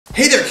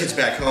kids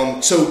back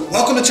home. So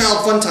welcome to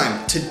Child Fun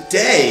Time.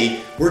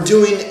 Today we're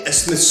doing a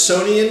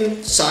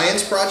Smithsonian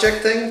science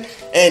project thing.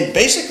 And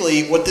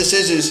basically what this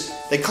is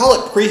they call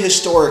it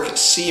prehistoric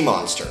sea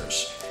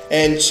monsters.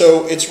 And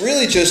so it's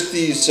really just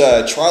these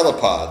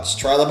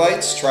trilobites,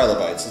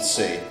 let's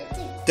see.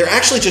 They're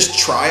actually just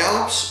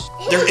triops.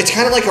 It's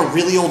kind of like a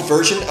really old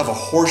version of a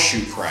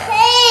horseshoe crab.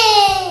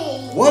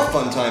 Hey! What,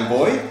 Funtime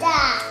boy?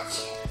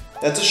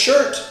 That's a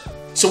shirt.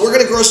 So we're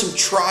gonna grow some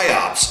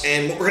triops,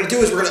 and what we're gonna do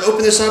is we're gonna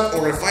open this up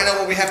and we're gonna find out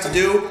what we have to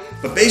do.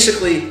 But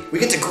basically, we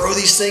get to grow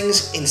these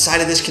things inside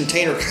of this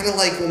container, kind of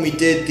like when we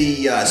did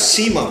the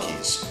sea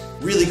monkeys.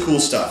 Really cool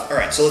stuff. All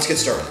right, so let's get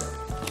started.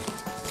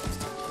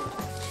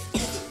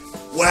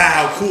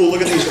 Wow, cool,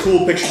 look at these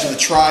cool pictures of the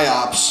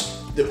triops.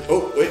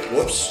 Oh, wait,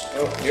 whoops.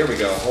 Oh, here we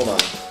go, hold on.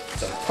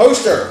 It's a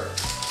poster.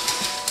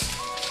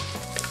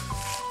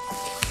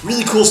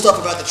 Really cool stuff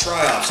about the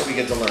triops that we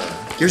get to learn.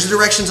 Here's the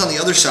directions on the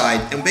other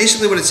side, and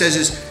basically what it says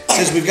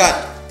is, we've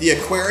got the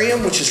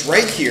aquarium, which is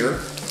right here.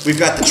 We've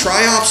got the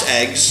triops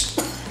eggs,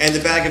 and the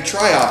bag of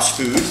triops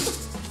food.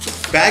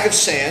 Bag of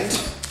sand.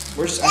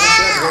 Where's, I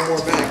have one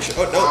more bag.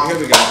 Oh, no, here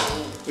we go.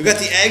 We've got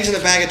the eggs and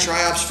the bag of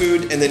triops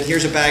food, and then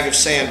here's a bag of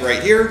sand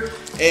right here.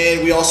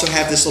 And we also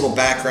have this little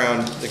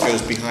background that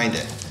goes behind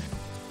it.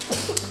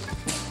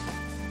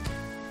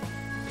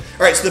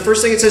 All right, so the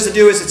first thing it says to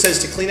do is it says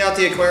to clean out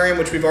the aquarium,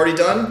 which we've already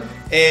done,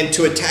 and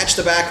to attach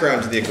the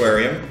background to the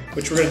aquarium,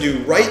 which we're gonna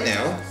do right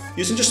now,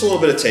 using just a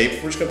little bit of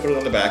tape. We're just gonna put it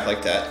on the back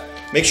like that.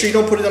 Make sure you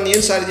don't put it on the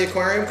inside of the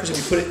aquarium, because if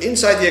you put it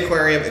inside the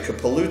aquarium, it could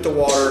pollute the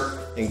water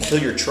and kill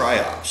your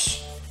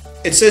triops.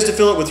 It says to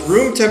fill it with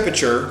room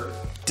temperature,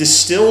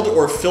 distilled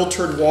or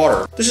filtered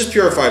water. This is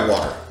purified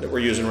water that we're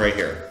using right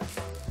here.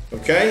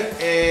 Okay,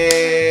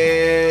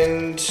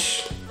 and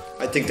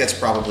I think that's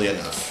probably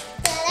enough.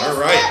 All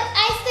right.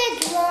 I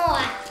said more.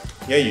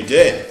 Yeah, you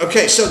did.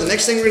 Okay, so the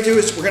next thing we're gonna do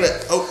is we're gonna,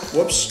 oh,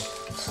 whoops.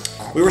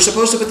 We were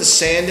supposed to put the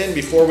sand in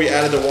before we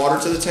added the water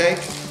to the tank.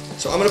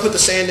 So I'm gonna put the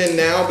sand in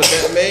now, but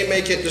that may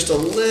make it just a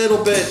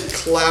little bit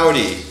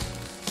cloudy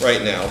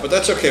right now. But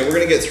that's okay, we're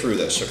gonna get through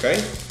this,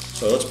 okay?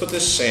 So let's put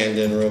this sand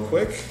in real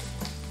quick.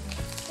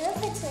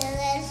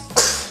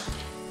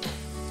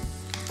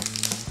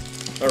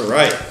 All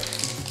right.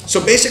 So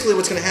basically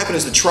what's gonna happen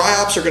is the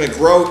triops are gonna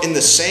grow in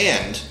the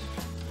sand,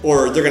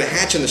 or they're gonna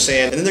hatch in the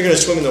sand, and then they're gonna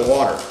swim in the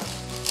water.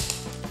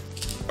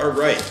 All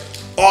right,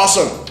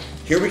 awesome.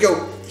 Here we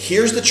go.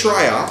 Here's the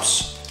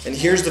triops, and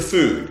here's the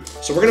food.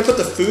 So we're gonna put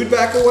the food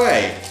back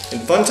away,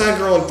 and Funtime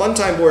Girl and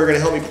Funtime Boy are gonna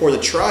help me pour the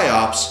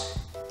triops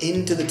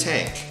into the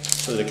tank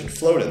so that it can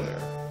float in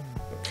there,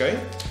 okay?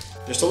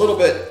 Just a little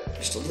bit,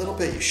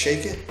 you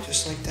shake it,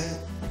 just like that.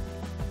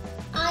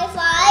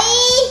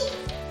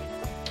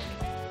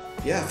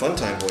 Yeah,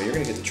 Funtime Boy, you're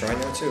gonna get to try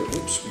now too.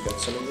 Oops, we got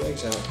some of the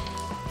eggs out.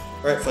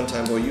 All right,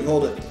 Funtime Boy, you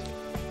hold it.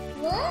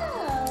 Whoa.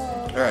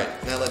 All right,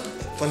 now let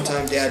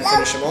Funtime Dad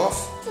finish them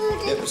off.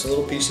 Yep, it's a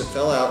little piece that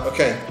fell out.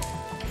 Okay,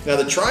 now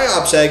the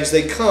triops eggs,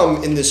 they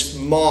come in this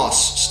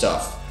moss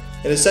stuff.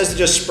 And it says to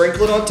just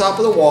sprinkle it on top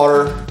of the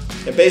water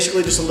and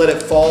basically just to let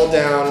it fall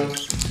down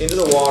into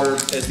the water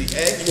as the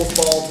eggs will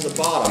fall to the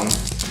bottom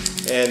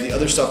and the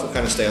other stuff will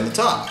kind of stay on the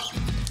top.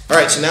 All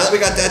right, so now that we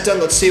got that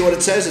done, let's see what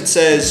it says. It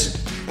says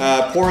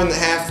pour in the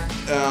half.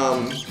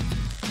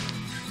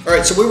 All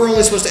right, so we were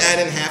only supposed to add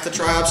in half the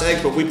triops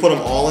eggs, but we put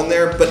them all in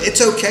there. But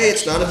it's okay,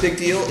 it's not a big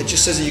deal. It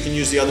just says that you can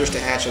use the others to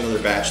hatch another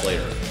batch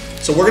later.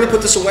 So we're gonna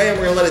put this away and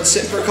we're gonna let it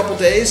sit for a couple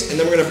days, and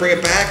then we're gonna bring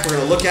it back, we're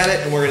gonna look at it,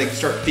 and we're gonna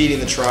start feeding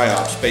the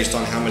triops based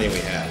on how many we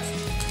have.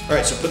 All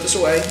right, so put this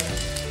away,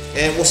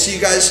 and we'll see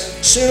you guys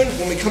soon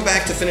when we come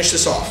back to finish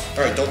this off.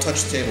 All right, don't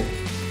touch the table.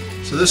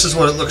 So this is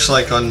what it looks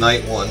like on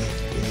night one.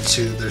 You can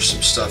see that there's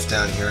some stuff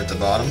down here at the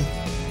bottom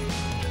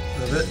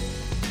of it.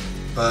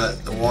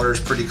 But the water's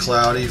pretty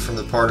cloudy from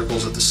the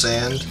particles of the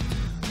sand,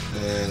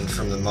 and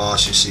from the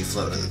moss you see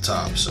floating at the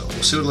top. So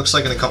we'll see what it looks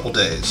like in a couple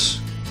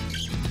days.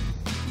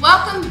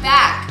 Welcome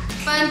back.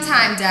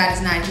 Funtime Dad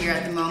is not here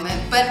at the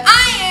moment, but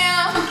I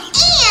am.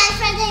 And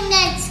Funtime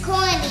Dad's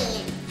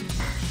quarantine.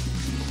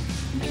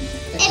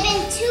 It's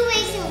been 2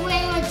 weeks when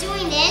we're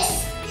doing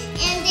this,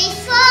 and they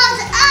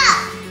swelled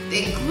up.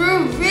 They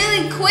grew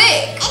really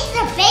quick. It's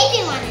a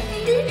baby one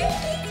in there.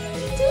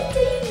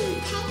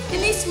 Can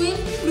they swim?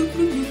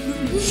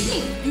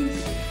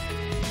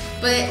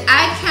 But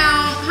I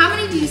count, how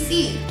many do you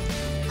see?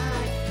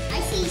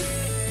 I see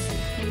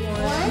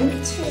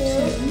 1,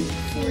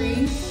 2,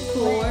 3,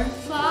 4,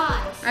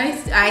 5.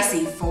 I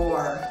see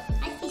 4.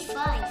 I see 5.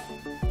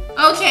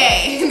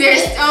 Okay,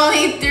 there's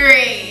only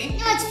 3.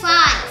 No, it's 5.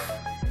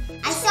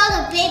 I saw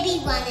the baby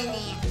one in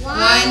there.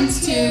 1,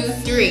 2,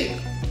 3.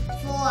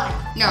 4.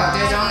 No,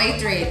 there's only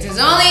 3. There's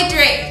only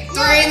 3.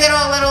 3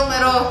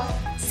 little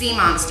sea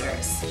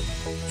monsters.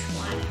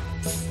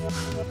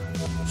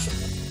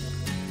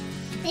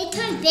 They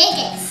turn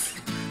biggest.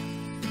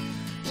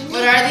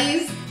 What are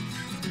these?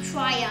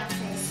 Triops.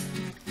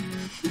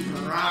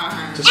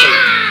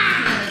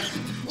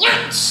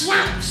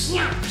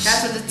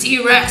 That's what the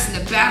T-Rex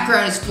in the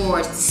background is for.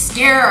 It's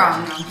sterile.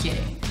 No, I'm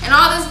kidding. And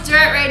all this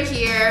dirt right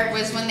here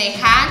was when they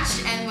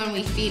hatch and when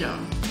we feed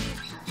them.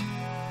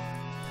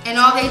 And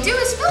all they do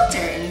is filter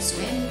and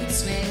swim and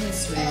swim and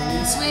swim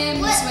and swim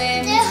and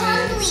swim They're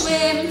and hungry.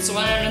 swim and swim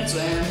and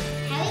swim.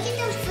 How do we get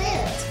them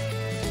food?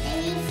 They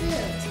need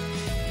food.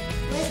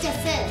 Where's the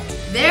food?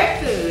 Their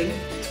food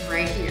is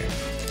right here.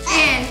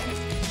 And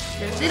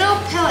they're little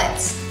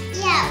pellets.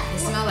 Yeah. They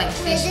smell like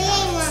We're fish.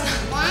 doing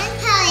one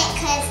pellet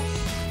because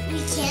we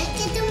can't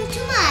get them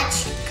too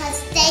much because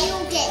they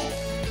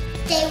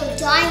will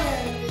die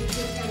when we get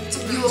them too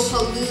much. You will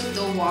pollute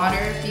the water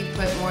if you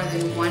put more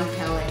than one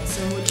pellet.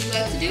 So would you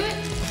like to do it?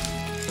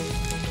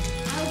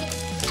 I'll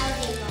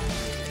get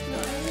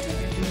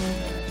one.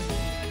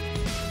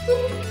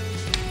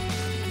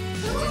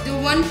 Do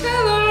one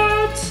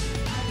pellet.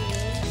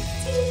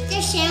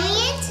 They're sharing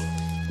it?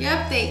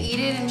 Yep, they eat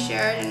it and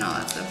share it and all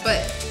that stuff. But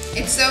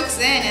it soaks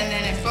in and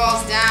then it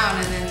falls down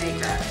and then they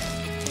grab it.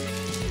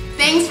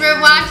 Thanks for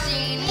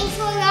watching. Thanks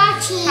for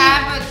watching.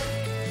 Have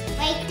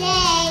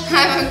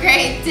a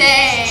great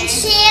day. And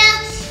share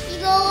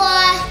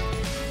your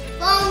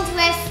phones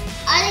with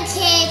other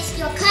kids,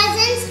 your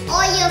cousins,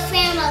 or your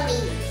family.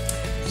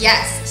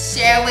 Yes,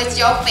 share with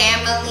your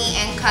family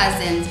and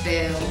cousins,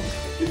 Bill.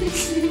 And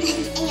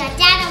your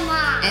dad and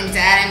mom. And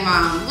dad and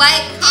mom.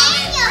 Like, And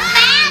comment, your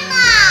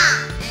grandma.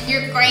 and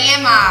your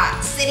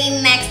grandma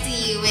sitting next to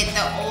you with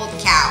the old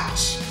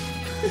couch.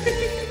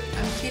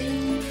 I'm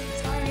kidding.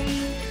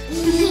 Sorry.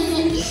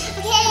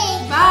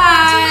 Okay. Bye.